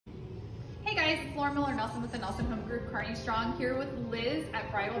guys, Lauren Miller-Nelson with the Nelson Home Group, Kearney Strong, here with Liz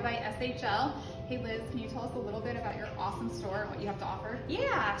at Bridal by SHL. Hey Liz, can you tell us a little bit about your awesome store and what you have to offer?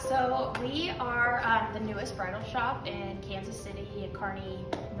 Yeah, so we are the newest bridal shop in Kansas City, Kearney,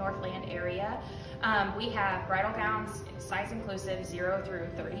 Northland area. We have bridal gowns, size inclusive, 0 through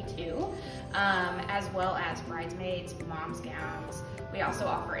 32, as well as bridesmaids, mom's gowns. We also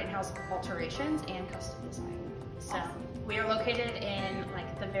offer in-house alterations and custom design. So we are located in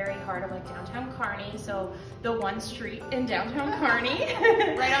like the very heart of like downtown Kearney, so the one street in downtown Kearney.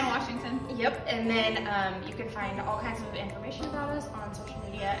 Right on Washington. Yep, and then you can find all kinds of information about us on social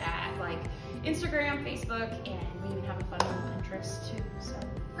media at like Instagram, Facebook, and we even have a fun one on Pinterest too. So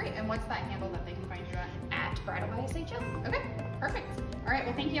great, and what's that handle that they can find you at? At Bridal by SHL. Okay, perfect. All right,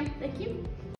 well thank you. Thank you.